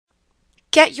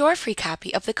Get your free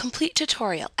copy of the complete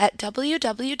tutorial at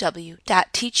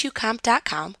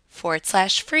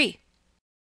www.teachucomp.com/free.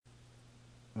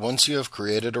 Once you have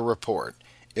created a report,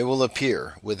 it will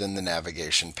appear within the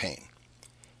navigation pane.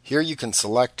 Here you can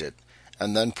select it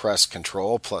and then press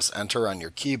Ctrl plus Enter on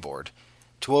your keyboard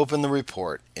to open the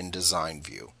report in Design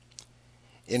View.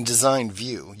 In Design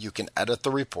View, you can edit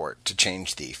the report to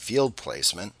change the field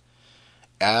placement,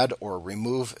 add or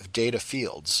remove data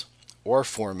fields, or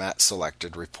format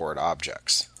selected report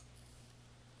objects.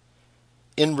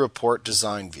 In Report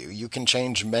Design View, you can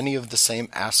change many of the same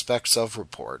aspects of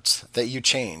reports that you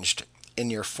changed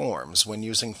in your forms when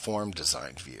using Form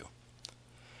Design View.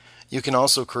 You can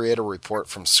also create a report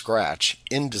from scratch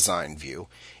in Design View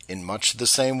in much the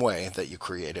same way that you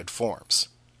created forms.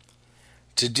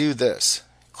 To do this,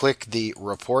 click the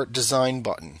Report Design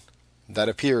button that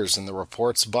appears in the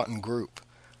Reports button group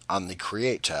on the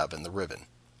Create tab in the ribbon.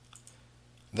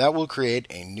 That will create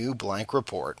a new blank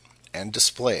report and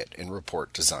display it in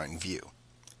Report Design View.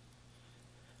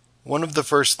 One of the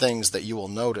first things that you will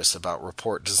notice about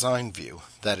Report Design View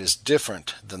that is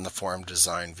different than the Form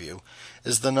Design View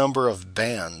is the number of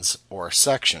bands or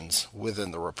sections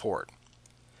within the report.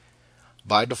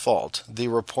 By default, the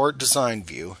Report Design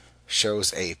View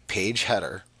shows a page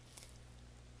header,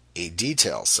 a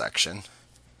detail section,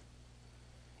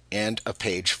 and a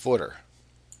page footer.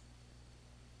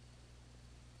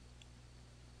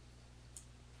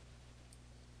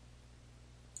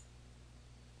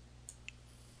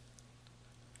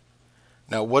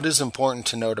 Now, what is important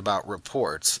to note about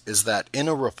reports is that in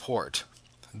a report,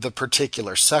 the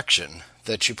particular section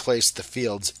that you place the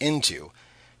fields into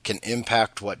can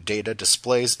impact what data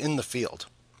displays in the field.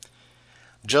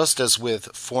 Just as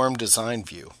with Form Design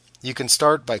View, you can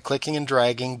start by clicking and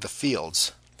dragging the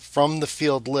fields from the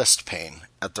Field List pane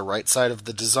at the right side of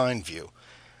the Design View,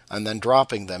 and then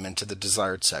dropping them into the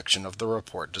desired section of the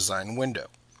Report Design window.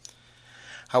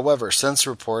 However, since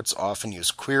reports often use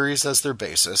queries as their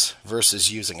basis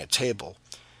versus using a table,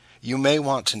 you may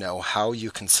want to know how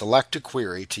you can select a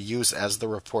query to use as the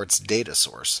report's data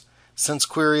source, since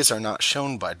queries are not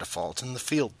shown by default in the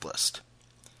field list.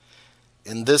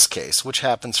 In this case, which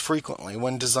happens frequently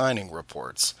when designing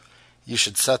reports, you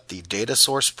should set the data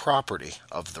source property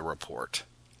of the report.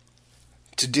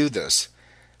 To do this,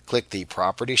 click the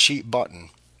Property Sheet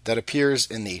button that appears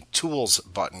in the Tools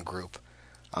button group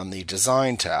on the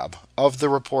Design tab of the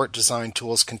Report Design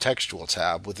Tools Contextual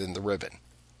tab within the ribbon.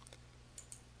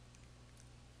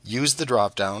 Use the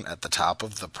drop-down at the top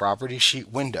of the Property Sheet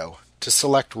window to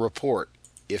select Report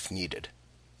if needed.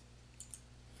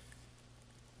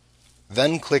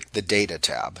 Then click the Data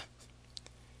tab.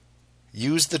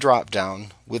 Use the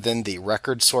drop-down within the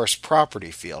Record Source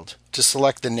Property field to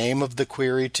select the name of the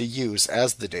query to use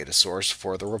as the data source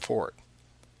for the report.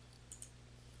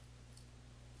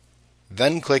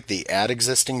 Then click the Add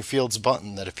Existing Fields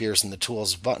button that appears in the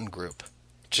Tools button group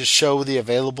to show the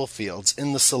available fields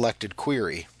in the selected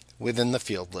query within the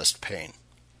Field List pane.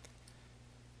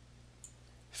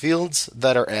 Fields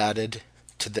that are added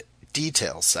to the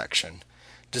Details section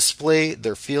display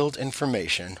their field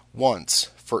information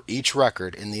once for each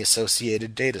record in the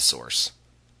associated data source.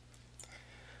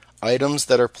 Items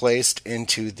that are placed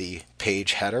into the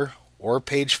page header or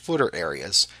page footer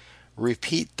areas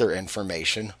repeat their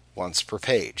information once per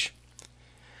page.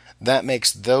 That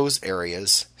makes those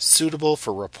areas suitable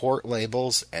for report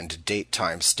labels and date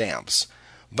time stamps,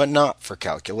 but not for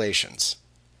calculations.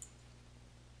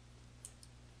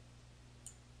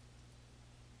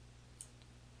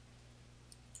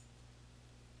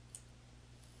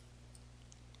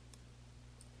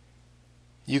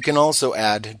 You can also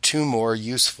add two more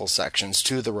useful sections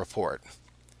to the report: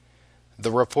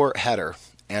 the report header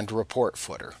and report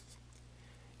footer.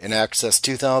 In Access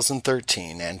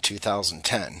 2013 and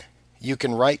 2010, you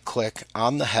can right-click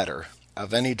on the header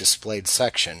of any displayed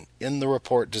section in the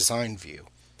Report Design View,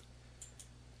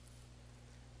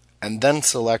 and then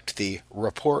select the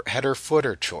Report Header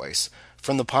Footer choice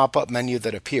from the pop-up menu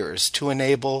that appears to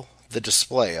enable the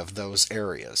display of those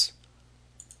areas.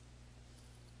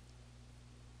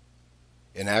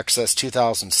 In Access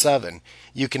 2007,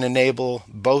 you can enable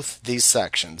both these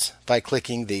sections by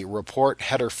clicking the Report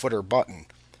Header Footer button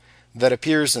that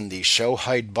appears in the Show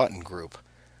Hide button group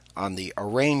on the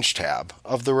Arrange tab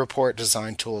of the Report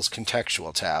Design Tools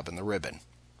Contextual tab in the ribbon.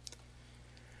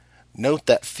 Note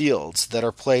that fields that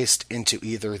are placed into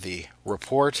either the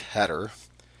Report Header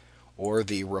or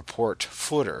the Report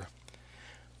Footer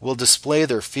will display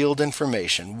their field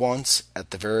information once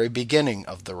at the very beginning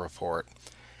of the report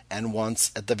and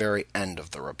once at the very end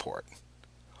of the report.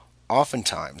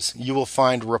 Oftentimes, you will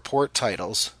find report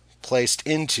titles, placed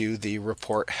into the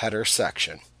report header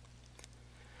section.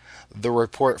 The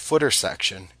report footer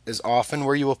section is often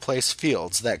where you will place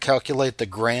fields that calculate the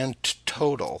grand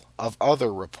total of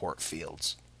other report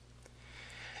fields.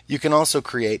 You can also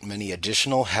create many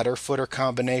additional header-footer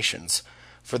combinations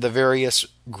for the various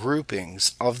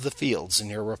groupings of the fields in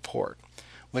your report,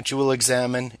 which you will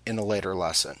examine in a later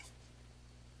lesson.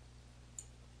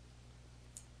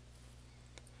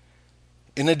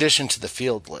 In addition to the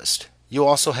field list, you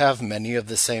also have many of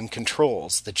the same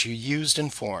controls that you used in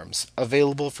forms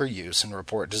available for use in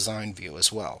Report Design View as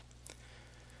well.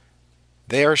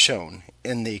 They are shown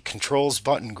in the Controls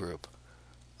button group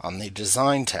on the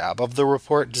Design tab of the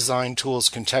Report Design Tools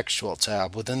Contextual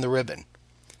tab within the ribbon.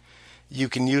 You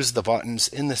can use the buttons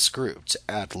in this group to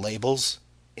add labels,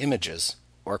 images,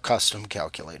 or custom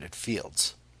calculated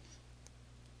fields.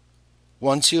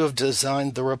 Once you have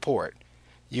designed the report,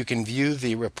 you can view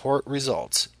the report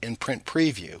results in Print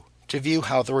Preview to view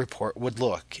how the report would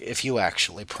look if you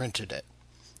actually printed it.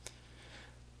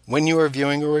 When you are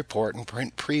viewing a report in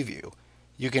Print Preview,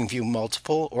 you can view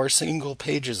multiple or single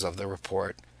pages of the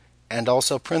report and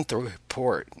also print the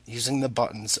report using the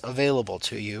buttons available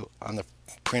to you on the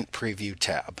Print Preview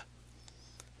tab.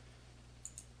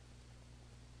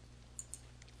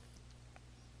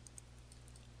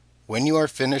 When you are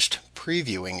finished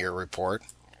previewing your report,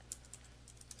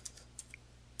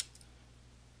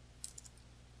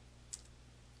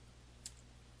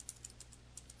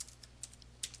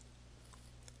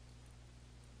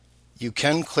 you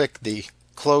can click the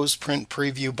Close Print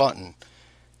Preview button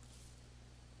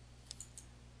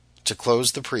to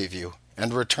close the preview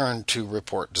and return to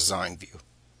Report Design View.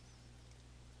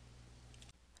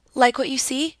 Like what you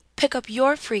see? Pick up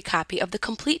your free copy of the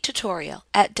complete tutorial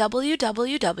at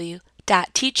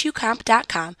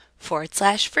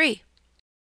www.teachucomp.com/free.